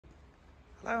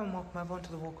Hello and welcome everyone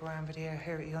to the walk around video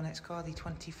here at your next car, the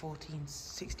 2014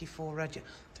 64 Reg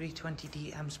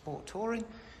 320DM Sport Touring.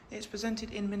 It's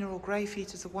presented in mineral grey,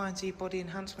 features the YK body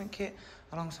enhancement kit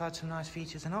alongside some nice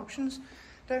features and options.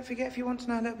 Don't forget, if you want to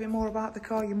know a little bit more about the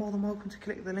car, you're more than welcome to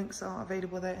click the links that are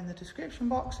available there in the description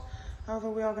box. However,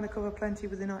 we are going to cover plenty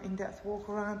within our in-depth walk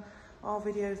around. Our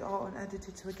videos are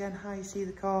unedited, so again, how you see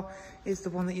the car is the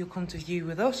one that you'll come to view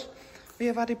with us. We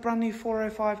have added brand new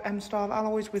 405 M style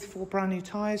alloys with 4 brand new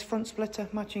tyres, front splitter,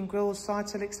 matching grills, side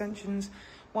sill extensions,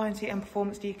 YK and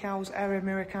performance decals, area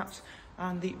mirror caps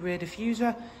and the rear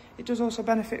diffuser. It does also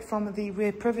benefit from the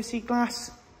rear privacy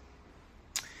glass.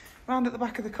 Round at the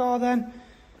back of the car then,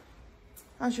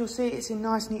 as you'll see, it's in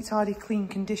nice, neat, tidy, clean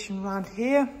condition round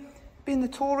here. Being the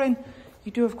Touring,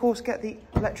 you do of course get the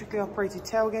electrically operated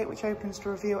tailgate, which opens to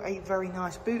reveal a very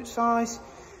nice boot size.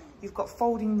 You've got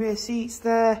folding rear seats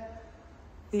there,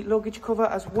 the luggage cover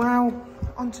as well.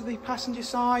 Onto the passenger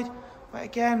side, but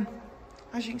again,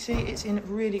 as you can see, it's in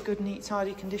really good, neat,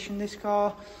 tidy condition, this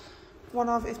car. One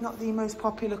of, if not the most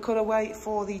popular colourway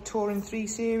for the Touring 3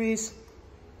 Series.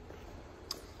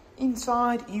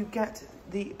 Inside, you get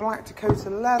the black Dakota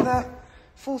leather,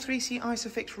 full 3-seat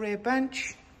Isofix rear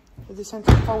bench with the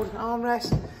centre folding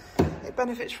armrest. It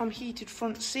benefits from heated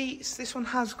front seats. This one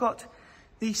has got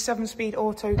the 7-speed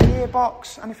auto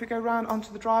gearbox, and if we go round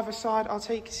onto the driver's side, I'll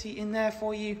take a seat in there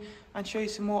for you and show you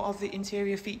some more of the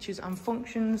interior features and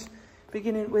functions,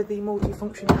 beginning with the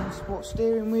multi-function sport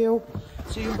steering wheel.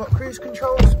 So you've got cruise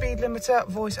control, speed limiter,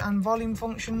 voice and volume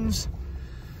functions.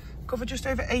 Cover just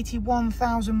over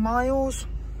 81,000 miles.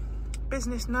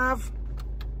 Business nav,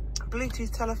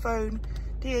 Bluetooth telephone,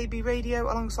 DAB radio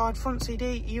alongside front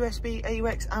CD, USB,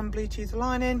 AUX and Bluetooth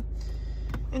aligning.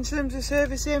 In terms of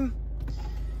servicing,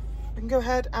 we can go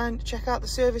ahead and check out the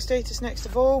service status next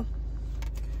of all.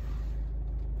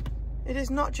 It is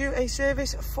not due a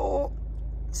service for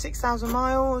 6,000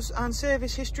 miles, and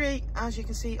service history, as you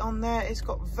can see on there, it's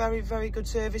got very, very good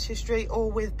service history, all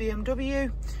with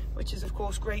BMW, which is of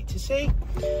course great to see.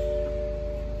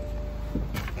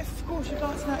 If of course you'd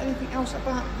like to know anything else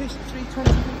about this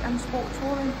 320DM Sport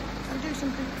Touring, then do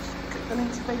simply click the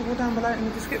links available down below in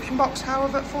the description box.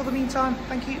 However, for the meantime,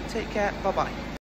 thank you, take care, bye bye.